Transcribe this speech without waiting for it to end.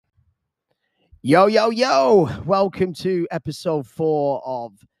Yo, yo, yo. Welcome to episode 4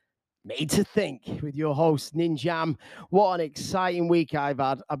 of Made to Think with your host, SlamJam. What an exciting week I've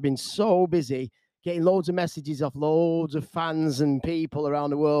had. I've been so busy getting loads of messages off loads of fans and people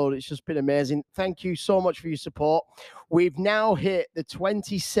around the world. It's just been amazing. Thank you so much for your support. We've now hit the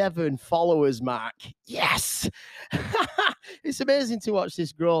 27 followers mark. Yes. It's amazing to watch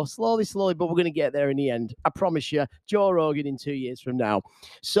this grow slowly, but we're going to get there in the end. I promise you, Joe Rogan in 2 years from now.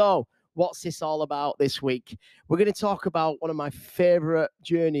 So, what's this all about this week? We're going to talk about one of my favorite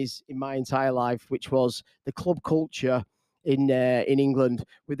journeys in my entire life, which was the club culture in England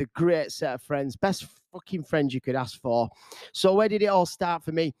with a great set of friends, best fucking friends you could ask for. So where did it all start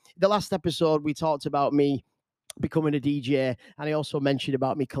for me? The last episode, we talked about me becoming a DJ, and I also mentioned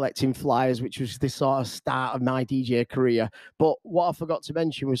about me collecting flyers, which was the sort of start of my DJ career. But what I forgot to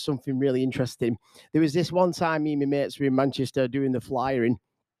mention was something really interesting. There was this one time me and my mates were in Manchester doing the flyering,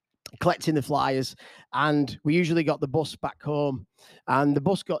 collecting the flyers, and we usually got the bus back home, and the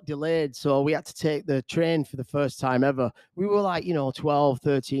bus got delayed, so we had to take the train for the first time ever. We were like 12,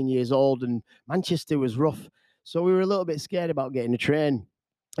 13 years old, and Manchester was rough, so we were a little bit scared about getting the train.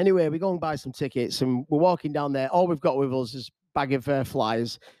 Anyway, we go and buy some tickets, and we're walking down there. All we've got with us is a bag of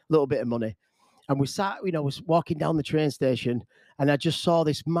flyers, a little bit of money, and we sat, was walking down the train station, and I just saw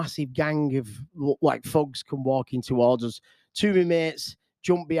this massive gang of like thugs come walking towards us. Two of my mates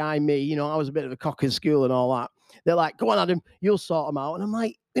jump behind me. I was a bit of a cock in school and all that. They're like, go on, Adam, you'll sort them out. And I'm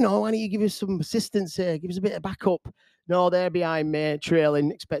like, why don't you give us some assistance here? Give us a bit of backup. No, they're behind me, trailing,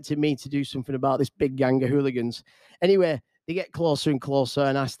 expecting me to do something about this big gang of hooligans. Anyway, they get closer and closer,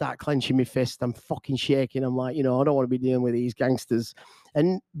 and I start clenching my fist. I'm fucking shaking. I'm like, I don't want to be dealing with these gangsters.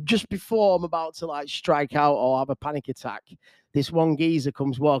 And just before I'm about to like strike out or have a panic attack, this one geezer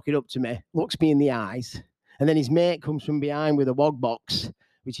comes walking up to me, looks me in the eyes, and then his mate comes from behind with a wog box,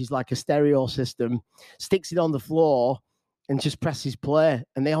 which is like a stereo system, sticks it on the floor and just presses play,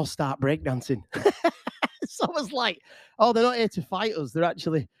 and they all start breakdancing. So I was like, oh, they're not here to fight us. They're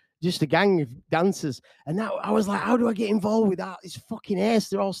actually just a gang of dancers. And now I was like, how do I get involved with that? It's fucking ace.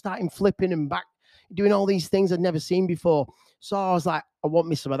 They're all starting flipping and back, doing all these things I'd never seen before. So I was like, I want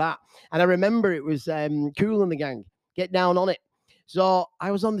me some of that. And I remember it was Cool in the Gang, Get Down on It. So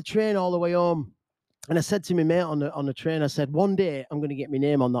I was on the train all the way home. And I said to my mate on the train, I said, one day I'm going to get my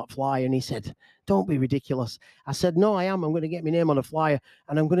name on that flyer. And he said, don't be ridiculous. I said, no, I am. I'm going to get my name on a flyer,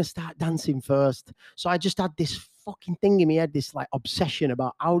 and I'm going to start dancing first. So I just had this fucking thing in my head, this like obsession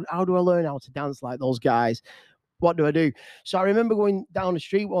about how do I learn how to dance like those guys? What do I do? So I remember going down the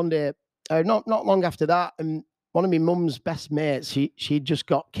street one day, not long after that, and one of my mum's best mates, she'd just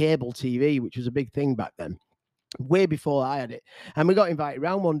got cable TV, which was a big thing back then, way before I had it. And we got invited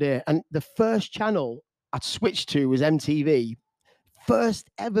around one day, and the first channel I'd switched to was MTV. First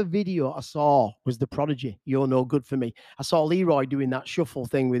ever video I saw was The Prodigy, You're No Good For Me. I saw Leroy doing that shuffle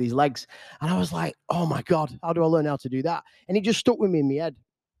thing with his legs, and I was like, oh my God, how do I learn how to do that? And it just stuck with me in my head.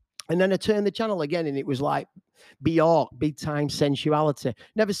 And then I turned the channel again, and it was like Bjork, Big Time Sensuality.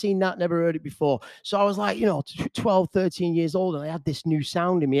 Never seen that, never heard it before. So I was like, 12, 13 years old, and I had this new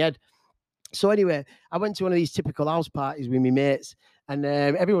sound in my head. So anyway, I went to one of these typical house parties with my mates, and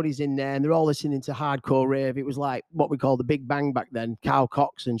everybody's in there, and they're all listening to hardcore rave. It was like what we call the Big Bang back then. Carl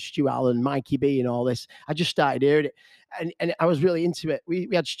Cox and Stu Allen, Mikey B and all this. I just started hearing it, and I was really into it. We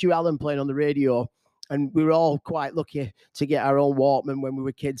had Stu Allen playing on the radio, and we were all quite lucky to get our own Walkman when we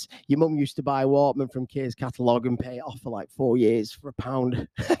were kids. Your mum used to buy a Walkman from Kay's catalogue and pay it off for like 4 years for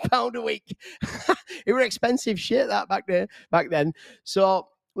 £1 a week. It were expensive shit that back then. So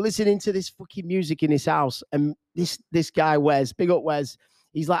we're listening to this fucking music in his house, and this guy Wes, big up Wes,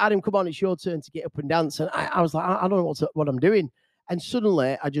 he's like, Adam, come on, it's your turn to get up and dance. And I was like, I don't know what I'm doing. And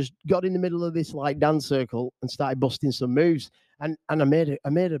suddenly I just got in the middle of this like dance circle and started busting some moves, and I made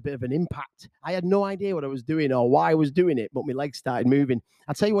a bit of an impact. I had no idea what I was doing or why I was doing it, but my legs started moving.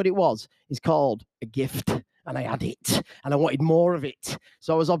 I'll tell you what it was. It's called a gift. And I had it, and I wanted more of it.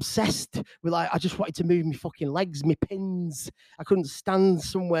 So I was obsessed with I just wanted to move my fucking legs, my pins. I couldn't stand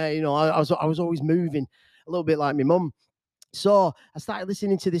somewhere, I was always moving, a little bit like my mum. So I started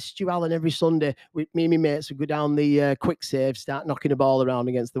listening to this Stu Allen every Sunday. With me and my mates would go down the quick save, start knocking the ball around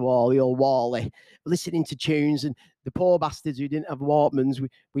against the wall, the old Wally, listening to tunes. And the poor bastards who didn't have Walkmans,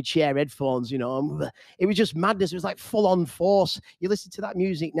 we'd share headphones, and it was just madness. It was like full on force. You listen to that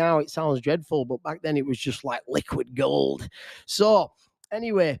music now, it sounds dreadful, but back then it was just like liquid gold. So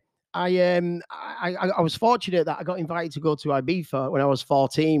anyway, I was fortunate that I got invited to go to Ibiza when I was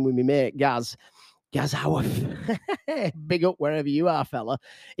 14 with my mate Gaz Howarth. Big up wherever you are, fella.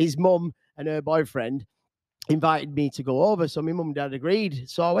 His mum and her boyfriend invited me to go over. So my mum and dad agreed.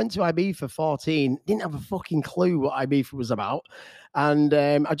 So I went to Ibiza for 14, didn't have a fucking clue what Ibiza was about. And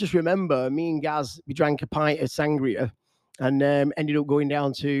I just remember me and Gaz, we drank a pint of sangria and ended up going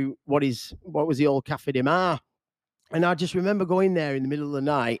down to what was the old Cafe de Mar. And I just remember going there in the middle of the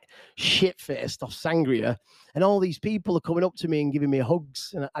night, shit-faced off sangria, and all these people are coming up to me and giving me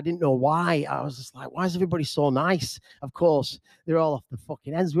hugs, and I didn't know why. I was just like, why is everybody so nice? Of course, they're all off the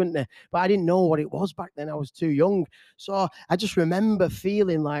fucking heads, weren't they? But I didn't know what it was back then. I was too young. So I just remember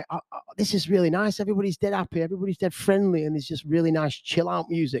feeling like, this is really nice. Everybody's dead happy. Everybody's dead friendly, and it's just really nice chill-out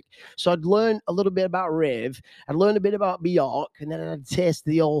music. So I'd learned a little bit about rave. I'd learned a bit about Bjork, and then I had a taste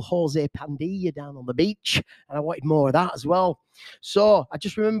of the old Jose Pandilla down on the beach, and I wanted more of that as well. So I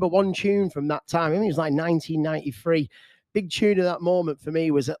just remember one tune from that time. I mean, it was like 1993. Big tune of that moment for me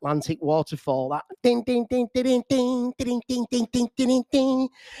was Atlantic Waterfall. That ding ding ding ding ding ding ding ding ding ding ding ding,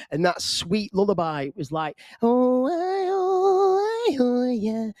 and that sweet lullaby was like, oh,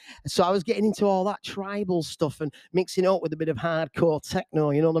 yeah. So I was getting into all that tribal stuff and mixing it up with a bit of hardcore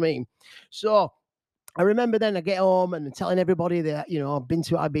techno. You know what I mean? So I remember then I get home and telling everybody that, I've been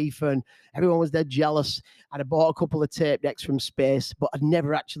to Ibiza, and everyone was dead jealous. I'd bought a couple of tape decks from space, but I'd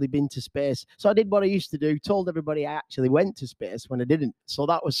never actually been to space. So I did what I used to do, told everybody I actually went to space when I didn't. So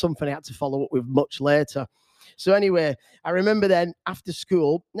that was something I had to follow up with much later. So anyway, I remember then after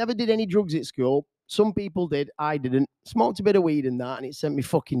school, never did any drugs at school. Some people did, I didn't. Smoked a bit of weed and that, and it sent me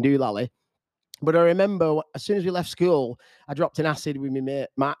fucking doolally. But I remember as soon as we left school, I dropped an acid with my mate,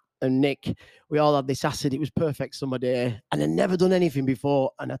 Matt and Nick. We all had this acid. It was perfect summer day. And I'd never done anything before.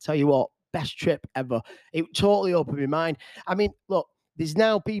 And I tell you what, best trip ever. It totally opened my mind. I mean, look, there's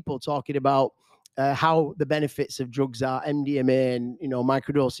now people talking about how the benefits of drugs are, MDMA and,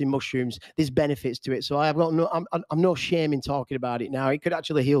 microdosing mushrooms. There's benefits to it. So I've got I'm no shame in talking about it now. It could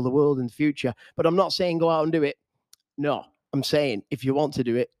actually heal the world in the future. But I'm not saying go out and do it. No. I'm saying if you want to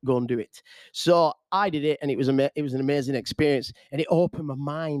do it, go and do it. So I did it, and it was an amazing experience, and it opened my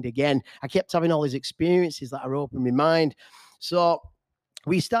mind again. I kept having all these experiences that are opening my mind. So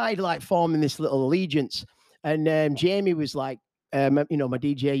we started like forming this little allegiance, and Jamie was like, my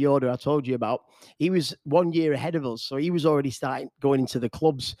DJ Yoda I told you about. He was 1 year ahead of us, so he was already starting going into the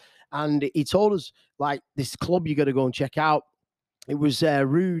clubs, and he told us like this club you got to go and check out. It was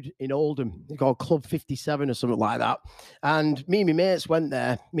Rude in Oldham. They called Club 57 or something like that. And me and my mates went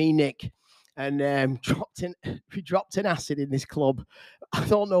there, me, Nick, and we dropped an acid in this club. I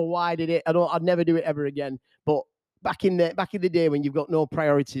don't know why I did it. I'd never do it ever again. But back in the day when you've got no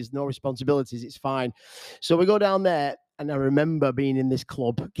priorities, no responsibilities, it's fine. So we go down there, and I remember being in this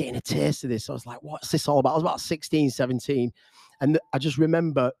club, getting a taste of this. I was like, what's this all about? I was about 16, 17. And I just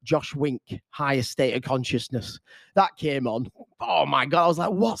remember Josh Wink, Higher State of Consciousness. That came on. Oh, my God. I was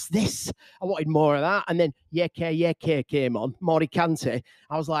like, what's this? I wanted more of that. And then Yeke came on, Morikante.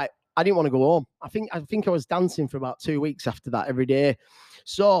 I was like, I didn't want to go home. I think I was dancing for about 2 weeks after that every day.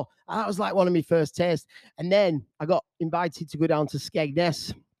 So that was like one of my first tastes. And then I got invited to go down to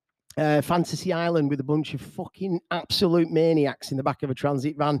Skegness, Fantasy Island, with a bunch of fucking absolute maniacs in the back of a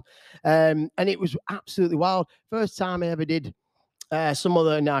transit van. And it was absolutely wild. First time I ever did some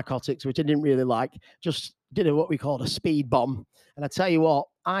other narcotics, which I didn't really like. Just did what we called a speed bomb. And I tell you what,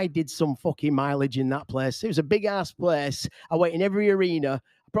 I did some fucking mileage in that place. It was a big ass place. I went in every arena.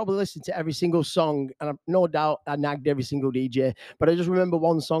 I probably listened to every single song, and no doubt I nagged every single DJ. But I just remember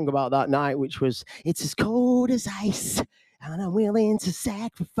one song about that night, which was "It's as cold as ice, and I'm willing to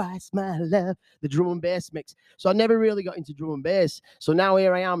sacrifice my love," the drum and bass mix. So I never really got into drum and bass. So now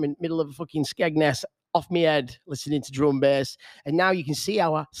here I am in the middle of a fucking Skegness, off my head, listening to drum bass. And now you can see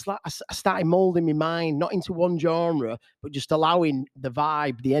how I started molding my mind, not into one genre, but just allowing the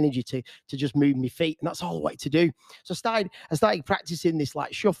vibe, the energy to just move my feet. And that's all I wanted to do. So I started practicing this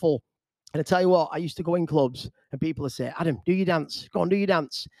like shuffle. And I tell you what, I used to go in clubs and people would say, "Adam, do your dance. Go on, do your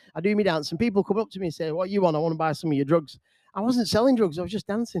dance." I do my dance. And people come up to me and say, "What you want? I want to buy some of your drugs." I wasn't selling drugs. I was just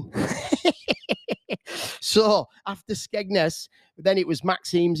dancing. So after Skegness, then it was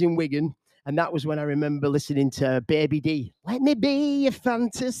Maxime's in Wigan. And that was when I remember listening to Baby D. Let me be a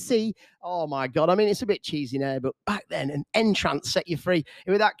fantasy. Oh, my God. I mean, it's a bit cheesy now, but back then, an entrance set you free. It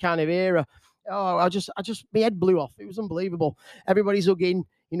was that kind of era. Oh, my head blew off. It was unbelievable. Everybody's hugging.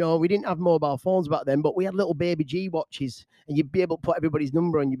 We didn't have mobile phones back then, but we had little Baby G watches, and you'd be able to put everybody's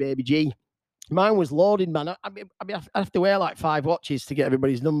number on your Baby G. Mine was loaded, man. I have to wear like 5 watches to get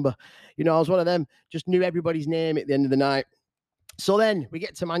everybody's number. I was one of them, just knew everybody's name at the end of the night. So then we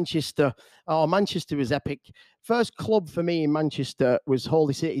get to Manchester. Oh, Manchester was epic. First club for me in Manchester was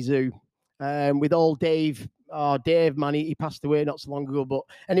Holy City Zoo, with old Dave Oh, Dave, man, he passed away not so long ago, but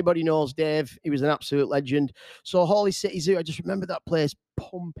anybody knows Dave, he was an absolute legend. So Holy City Zoo, I just remember that place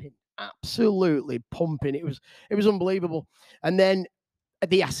pumping, absolutely pumping. It was unbelievable. And then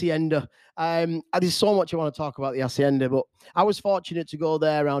the Hacienda. There's so much I want to talk about the Hacienda, but I was fortunate to go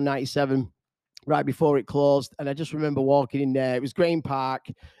there around 97, right before it closed. And I just remember walking in there. It was Green Park,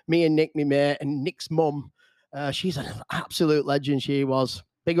 me and Nick, my mate, and Nick's mum. She's an absolute legend, she was.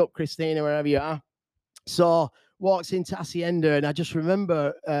 Big up, Christina, wherever you are. So walks into Hacienda, and I just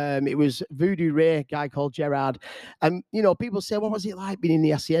remember it was Voodoo Ray, a guy called Gerard. And, you know, people say, what was it like being in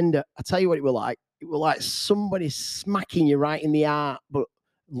the Hacienda? I tell you what it was like. It was like somebody smacking you right in the heart, but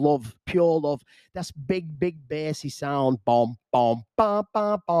love, pure love. That's big, big bassy sound. Bomb, bomb, bomb,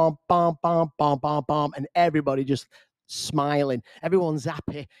 bomb, bomb, bomb, bomb, bomb, bomb, bomb. And everybody just smiling. Everyone's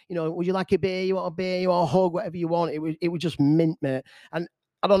happy. You know, would you like a beer? You want a beer? You want a hug? Whatever you want. It was just mint, mate. And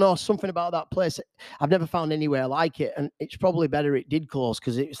I don't know, something about that place. I've never found anywhere like it. And it's probably better it did close,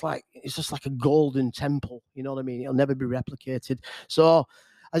 because it's just like a golden temple. You know what I mean? It'll never be replicated. So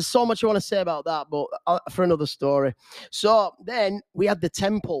there's so much I want to say about that, but for another story. So then we had the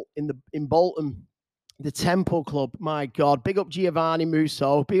Temple in Bolton, the Temple Club. My God, big up Giovanni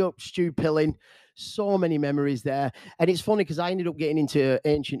Musso, big up Stu Pilling. So many memories there. And it's funny because I ended up getting into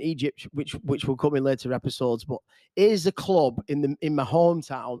ancient Egypt, which will come in later episodes. But here's a club in my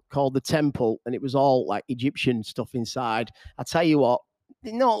hometown called the Temple, and it was all like Egyptian stuff inside. I tell you what,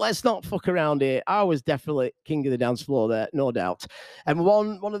 no, let's not fuck around here. I was definitely king of the dance floor there, no doubt. And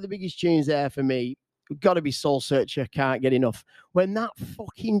one of the biggest tunes there for me, got to be Soul Searcher, Can't Get Enough. When that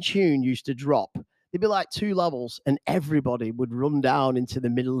fucking tune used to drop, there'd be like two levels, and everybody would run down into the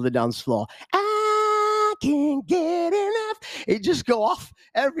middle of the dance floor. I can't get enough. It just go off.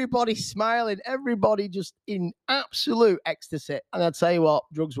 Everybody smiling, everybody just in absolute ecstasy. And I'd tell you what,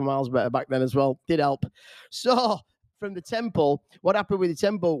 drugs were miles better back then as well. Did help. So from the Temple, what happened with the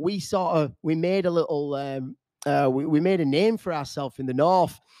Temple? We made a little, we made a name for ourselves in the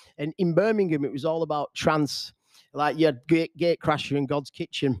north. And in Birmingham, it was all about trance. Like you had Gatecrasher and God's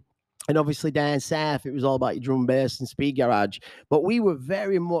Kitchen. And obviously down south, it was all about your drum bass and speed garage. But we were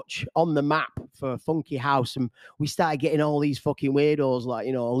very much on the map for funky house. And we started getting all these fucking weirdos, like,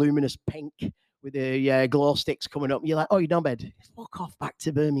 you know, Luminous Pink with the glow sticks coming up. And you're like, oh, you're not bed. Fuck off back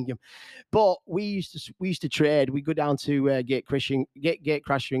to Birmingham. But we used to trade. We'd go down to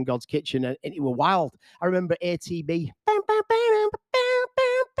Gatecrasher and God's Kitchen, and it was wild. I remember ATB.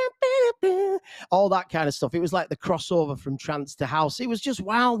 All that kind of stuff. It was like the crossover from trance to house. It was just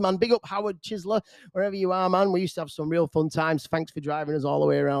wild, man. Big up Howard Chisler, wherever you are, man. We used to have some real fun times. Thanks for driving us all the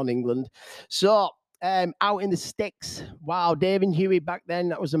way around England. So out in the sticks. Wow, Dave and Huey back then.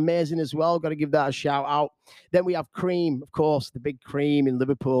 That was amazing as well. Got to give that a shout out. Then we have Cream, of course, the big Cream in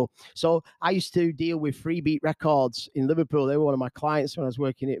Liverpool. So I used to deal with Freebeat Records in Liverpool. They were one of my clients when I was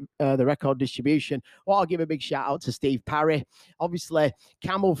working at the record distribution. Well, I'll give a big shout out to Steve Parry. Obviously,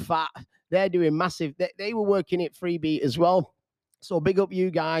 Camel Fat. They're doing massive. They were working at Freebeat as well. So big up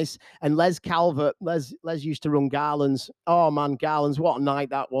you guys. And Les Calvert. Les used to run Garland's. Oh, man, Garland's. What a night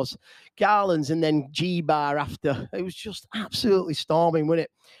that was. Garland's and then G-Bar after. It was just absolutely storming, wasn't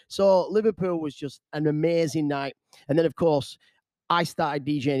it? So Liverpool was just an amazing night. And then, of course, I started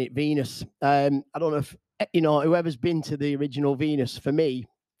DJing at Venus. I don't know if, you know, whoever's been to the original Venus, for me,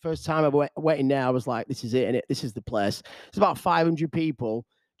 first time I went in there, I was like, this is it, innit? This is the place. It's about 500 people.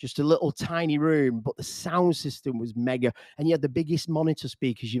 Just a little tiny room, but the sound system was mega, and you had the biggest monitor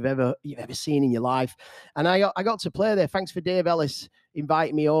speakers you've ever seen in your life. And I got to play there. Thanks for Dave Ellis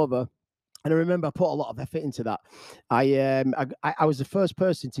inviting me over. And I remember I put a lot of effort into that. I was the first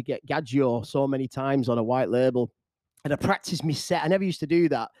person to get Gaggio so many times on a white label, and I practiced my set. I never used to do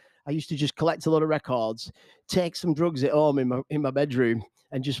that. I used to just collect a lot of records, take some drugs at home in my bedroom,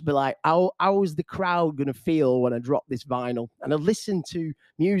 and just be like, how is the crowd going to feel when I drop this vinyl? And I listened to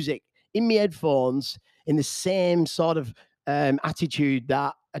music in my headphones in the same sort of attitude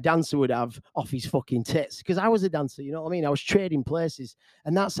that a dancer would have off his fucking tits. Because I was a dancer, you know what I mean? I was trading places.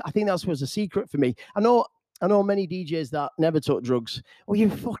 And I think that was a secret for me. I know many DJs that never took drugs. Oh,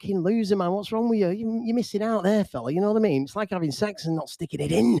 you're a fucking loser, man. What's wrong with you? You're missing out there, fella. You know what I mean? It's like having sex and not sticking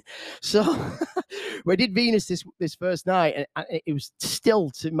it in. So we did Venus this first night, and it was still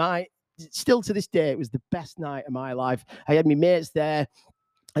to this day, it was the best night of my life. I had my mates there.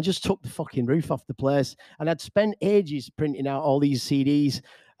 I just took the fucking roof off the place, and I'd spent ages printing out all these CDs.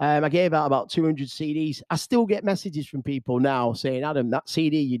 I gave out about 200 CDs. I still get messages from people now saying, Adam, that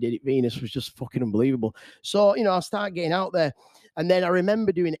CD you did at Venus was just fucking unbelievable. So, you know, I started getting out there. And then I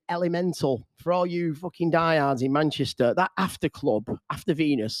remember doing Elemental for all you fucking diehards in Manchester. That after club, after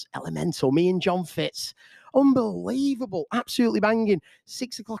Venus, Elemental, me and John Fitz. Unbelievable, absolutely banging.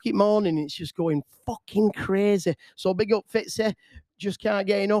 6 o'clock in the morning, it's just going fucking crazy. So big up Fitzy, just can't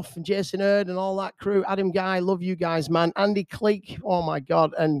get enough, and Jason Hurd and all that crew. Adam Guy, love you guys, man. Andy Cleek, oh my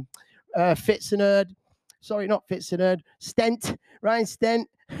God, and Fitz and Hurd. Sorry, not Fitz and Hurd. Stent, Ryan Stent.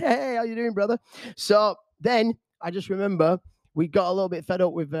 Hey, how you doing, brother? So then I just remember we got a little bit fed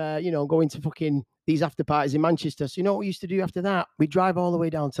up with, going to fucking these after parties in Manchester. So you know what we used to do after that? We'd drive all the way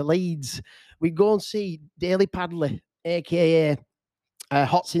down to Leeds. We'd go and see Daly Padley, a.k.a.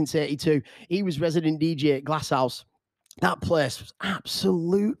 Hot Since 82. He was resident DJ at Glasshouse. That place was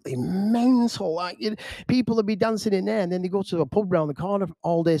absolutely mental. Like, people would be dancing in there, and then they go to a pub round the corner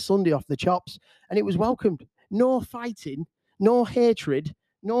all day Sunday off the chops, and it was welcomed. No fighting, no hatred,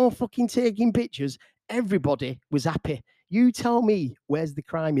 no fucking taking pictures. Everybody was happy. You tell me, where's the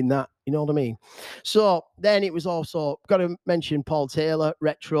crime in that? You know what I mean? So then it was also, got to mention Paul Taylor,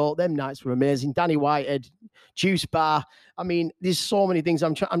 Retro. Them nights were amazing. Danny Whitehead, Juice Bar. I mean, there's so many things.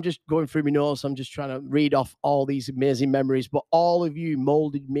 I'm just going through my notes. I'm just trying to read off all these amazing memories. But all of you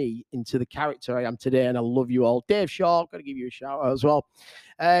molded me into the character I am today, and I love you all. Dave Shaw, got to give you a shout out as well.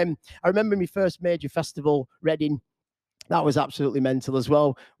 I remember my first major festival, Reading. That was absolutely mental as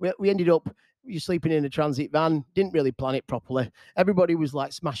well. We ended up, you're sleeping in a transit van, didn't really plan it properly. Everybody was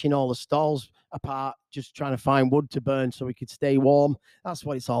like smashing all the stalls apart, just trying to find wood to burn so we could stay warm. That's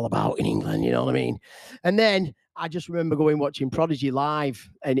what it's all about in England, you know what I mean? And then I just remember watching Prodigy live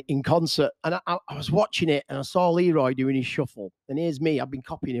and in concert, and I was watching it, and I saw Leroy doing his shuffle, and here's me, I've been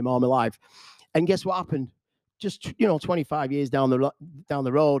copying him all my life. And guess what happened? Just, 25 years down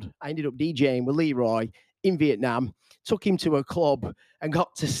the road, I ended up DJing with Leroy in Vietnam, took him to a club and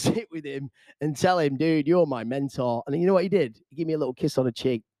got to sit with him and tell him, dude, you're my mentor. And you know what he did? He gave me a little kiss on the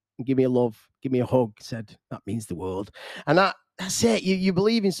cheek and give me a love, give me a hug, said, that means the world. And that's it. You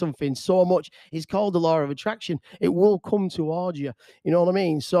believe in something so much. It's called the law of attraction. It will come towards you. You know what I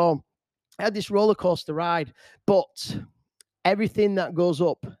mean? So I had this roller coaster ride, but everything that goes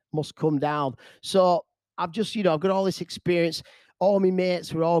up must come down. So I've just, I've got all this experience. All my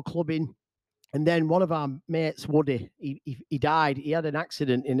mates were all clubbing. And then one of our mates, Woody, he died. He had an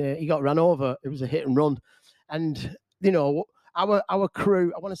accident he got run over. It was a hit and run. And, our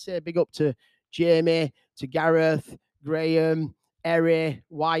crew, I want to say big up to Jamie, to Gareth, Graham, Eri,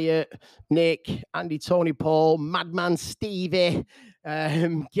 Wyatt, Nick, Andy, Tony, Paul, Madman Stevie,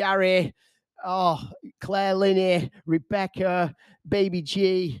 Gary, Claire Linney, Rebecca, Baby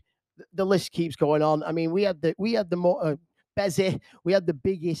G. The list keeps going on. I mean, we had the Bezzy, we had the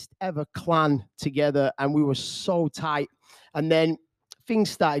biggest ever clan together, and we were so tight. And then things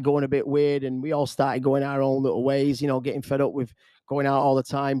started going a bit weird, and we all started going our own little ways, getting fed up with going out all the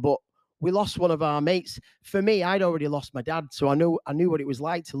time. But we lost one of our mates. For me, I'd already lost my dad, so I knew what it was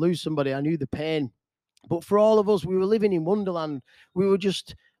like to lose somebody. I knew the pain. But for all of us, we were living in Wonderland. We were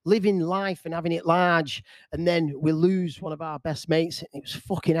just living life and having it large. And then we lose one of our best mates. It was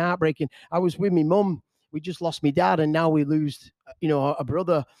fucking heartbreaking. I was with my mum. We just lost my dad, and now we lose, a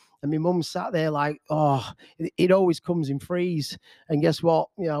brother. And my mum sat there like, it always comes in threes. And guess what?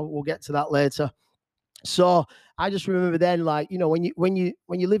 We'll get to that later. So I just remember then, like, when you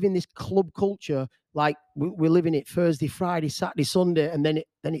live in this club culture, like we're living it Thursday, Friday, Saturday, Sunday, and then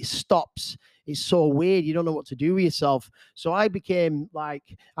it stops. It's so weird. You don't know what to do with yourself. So I became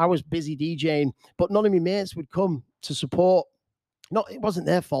like, I was busy DJing, but none of my mates would come to support. It wasn't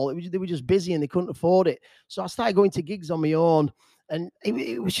their fault. They were just busy and they couldn't afford it. So I started going to gigs on my own, and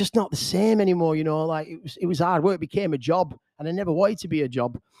it was just not the same anymore. Like it was hard work. It became a job, and I never wanted to be a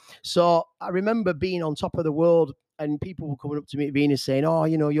job. So I remember being on top of the world, and people were coming up to me at Venus saying, "Oh,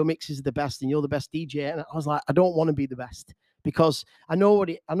 your mixes are the best, and you're the best DJ." And I was like, I don't want to be the best, because I know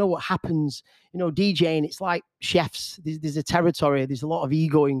what happens. DJing, it's like chefs. There's a territory. There's a lot of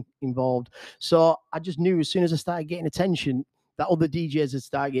ego involved. So I just knew as soon as I started getting attention, that other DJs would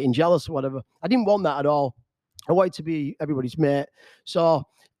start getting jealous or whatever. I didn't want that at all. I wanted to be everybody's mate. So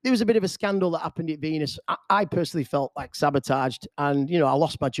there was a bit of a scandal that happened at Venus. I personally felt like sabotaged, and, I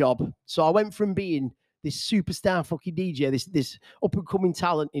lost my job. So I went from being this superstar fucking DJ, this up-and-coming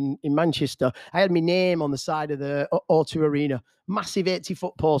talent in Manchester. I had my name on the side of the O2 Arena. Massive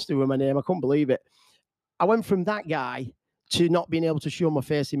 80-foot poster with my name. I couldn't believe it. I went from that guy to not being able to show my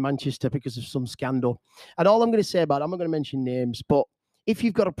face in Manchester because of some scandal. And all I'm going to say about it, I'm not going to mention names, but if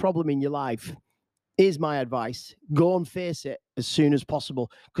you've got a problem in your life, here's my advice. Go and face it as soon as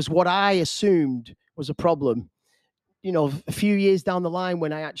possible. Because what I assumed was a problem, a few years down the line,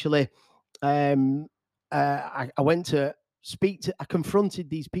 when I actually, I went to speak to, I confronted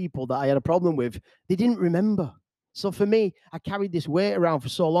these people that I had a problem with. They didn't remember. So for me, I carried this weight around for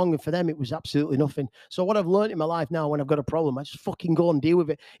so long, and for them, it was absolutely nothing. So what I've learned in my life now, when I've got a problem, I just fucking go and deal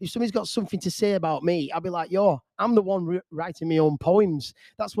with it. If somebody's got something to say about me, I'll be like, yo, I'm the one writing my own poems.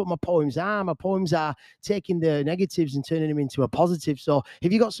 That's what my poems are. My poems are taking the negatives and turning them into a positive. So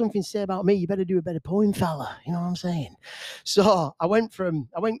if you got something to say about me, you better do a better poem, fella. You know what I'm saying? So I went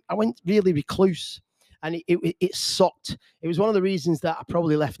really recluse, and it sucked. It was one of the reasons that I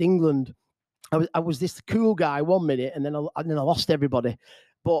probably left England. I was this cool guy 1 minute, and then I lost everybody.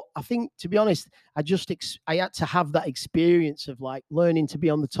 But I think, to be honest, I had to have that experience of like learning to be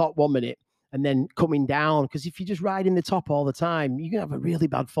on the top 1 minute and then coming down. Because if you're just riding the top all the time, you're gonna have a really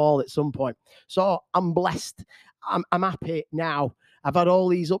bad fall at some point. So I'm blessed. I'm happy now. I've had all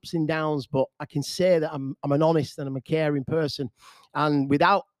these ups and downs, but I can say that I'm an honest and I'm a caring person. And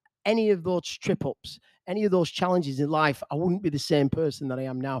without any of those trip ups, any of those challenges in life, I wouldn't be the same person that I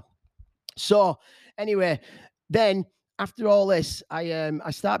am now. So anyway, then after all this,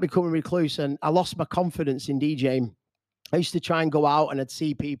 I started becoming recluse, and I lost my confidence in DJing. I used to try and go out, and I'd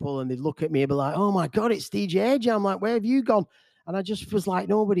see people, and they'd look at me and be like, "Oh my God, it's DJ AJ." I'm like, "Where have you gone?" And I just was like,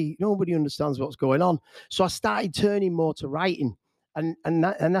 nobody understands what's going on. So I started turning more to writing, and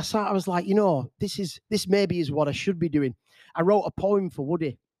I was like, this maybe is what I should be doing. I wrote a poem for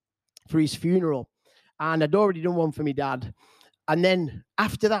Woody for his funeral, and I'd already done one for my dad. And then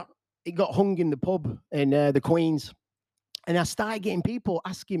after that, it got hung in the pub in the Queens. And I started getting people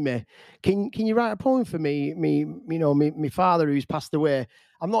asking me, can you write a poem for me? My father who's passed away.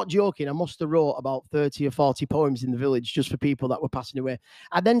 I'm not joking. I must have wrote about 30 or 40 poems in the village just for people that were passing away.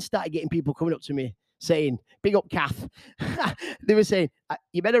 I then started getting people coming up to me saying, big up Kath. They were saying,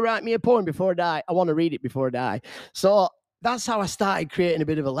 you better write me a poem before I die. I want to read it before I die. So that's how I started creating a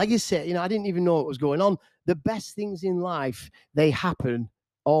bit of a legacy. I didn't even know what was going on. The best things in life, they happen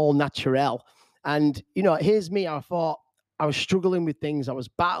all natural. And, here's me. I thought I was struggling with things. I was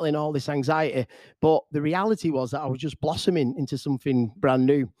battling all this anxiety. But the reality was that I was just blossoming into something brand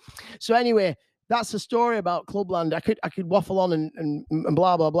new. So anyway, that's a story about Clubland. I could waffle on and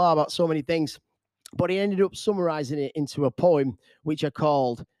blah, blah, blah about so many things. But he ended up summarizing it into a poem, which I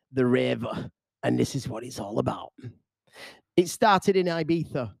called The Rave. And this is what it's all about. It started in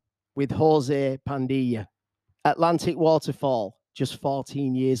Ibiza with Jose Pandilla. Atlantic waterfall, just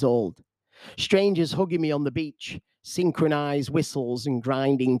 14 years old. Strangers hugging me on the beach, synchronized whistles and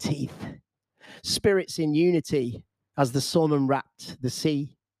grinding teeth. Spirits in unity as the sun unwrapped the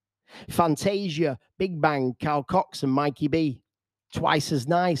sea. Fantasia, Big Bang, Carl Cox and Mikey B. Twice as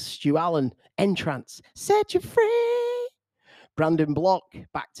nice, Stu Allen, Entrance, Set You Free. Brandon Block,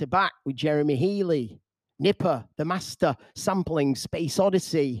 back to back with Jeremy Healy. Nipper, The Master, sampling Space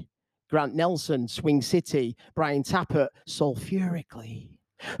Odyssey. Grant Nelson, Swing City. Brian Tappert, Sulfurically.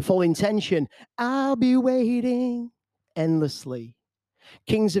 Full Intention, I'll Be Waiting Endlessly.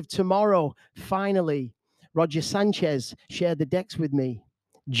 Kings of Tomorrow, Finally. Roger Sanchez shared the decks with me.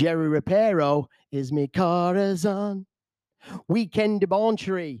 Jerry Rapero is mi corazon. Weekend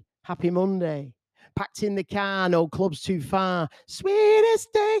Debauchery, Happy Monday. Packed in the car, no clubs too far.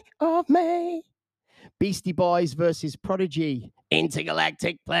 Sweetest day of May. Beastie Boys versus Prodigy,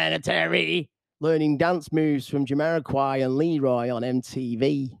 Intergalactic Planetary. Learning dance moves from Jamiroquai and Leroy on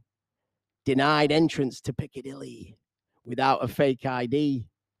MTV. Denied entrance to Piccadilly without a fake ID.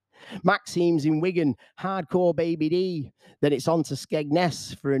 Maxime's in Wigan, Hardcore Baby D. Then it's on to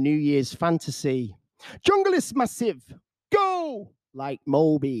Skegness for a New Year's fantasy. Jungle is massive. Go! Like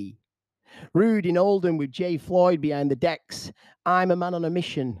Moby. Rude in Oldham with Jay Floyd behind the decks. I'm a man on a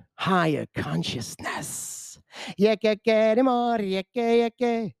mission. Higher consciousness.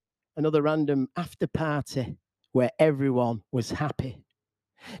 Another random after party where everyone was happy.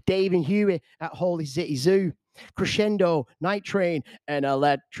 Dave and Huey at Holy City Zoo. Crescendo, Night Train, and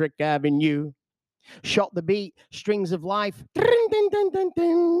Electric Avenue. Shot the Beat, Strings of Life.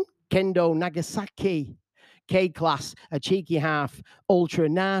 Kendo, Nagasaki. K-Class, A Cheeky Half, Ultra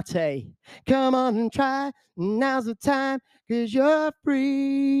Nate. Come on and try, now's the time, because you're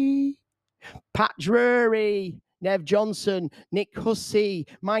free. Pat Drury, Nev Johnson, Nick Hussey,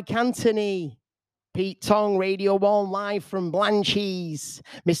 Mike Anthony, Pete Tong, Radio 1 live from Blanchies,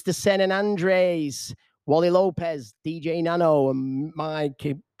 Mr. Sen and Andres, Wally Lopez, DJ Nano, and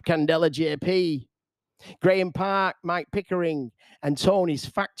Mike Candela JP, Graham Park, Mike Pickering, and Tony's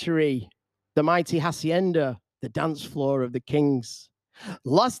Factory, the mighty Hacienda, the dance floor of the kings.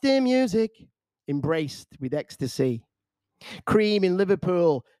 Lost in music, embraced with ecstasy. Cream in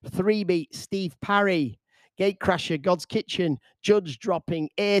Liverpool, 3-Beat, Steve Parry, Gatecrasher, God's Kitchen, Judge dropping,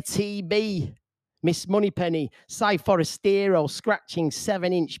 ATB, Miss Moneypenny, Cy Forestiero, scratching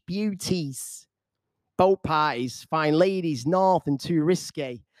 7-inch beauties. boat parties, fine ladies, north and too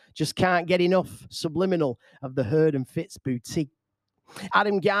risque. Just can't get enough subliminal of the Heard and Fitz boutique.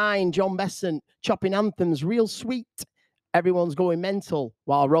 Adam Guy and John Besant chopping anthems real sweet. Everyone's going mental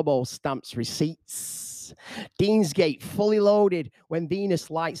while Robbo stamps receipts. Deansgate fully loaded when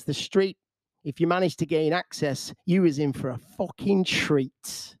Venus lights the street. If you manage to gain access, you is in for a fucking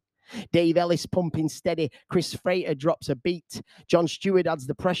treat. Dave Ellis pumping steady. Chris Frater drops a beat. John Stewart adds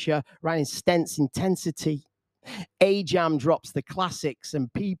the pressure. Ryan Stent's intensity. A-Jam drops the classics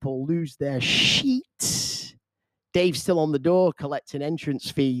and people lose their sheet. Dave's still on the door collecting entrance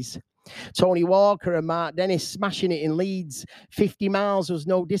fees. Tony Walker and Mark Dennis smashing it in Leeds. 50 miles was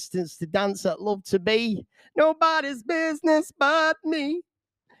no distance to dance at Love to Be. Nobody's business but me.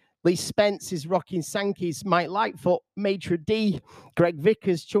 Lee Spence is rocking Sankey's Mike Lightfoot, Maitre D. Greg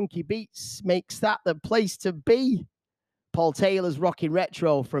Vickers' Chunky Beats makes that the place to be. Paul Taylor's rocking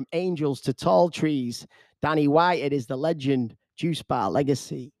retro from Angels to Tall Trees. Danny Whitehead is the legend, Juice Bar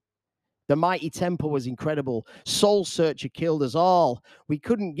Legacy. The Mighty Tempo was incredible. Soul Searcher killed us all. We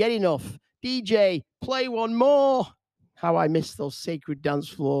couldn't get enough. DJ, play one more. How I miss those sacred dance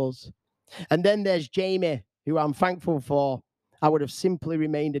floors. And then there's Jamie, who I'm thankful for. I would have simply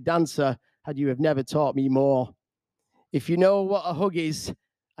remained a dancer had you have never taught me more. If you know what a hug is,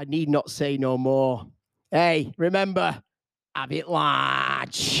 I need not say no more. Hey, remember, have it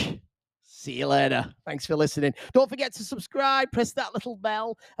large. See you later. Thanks for listening. Don't forget to subscribe. Press that little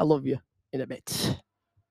bell. I love you. In a bit.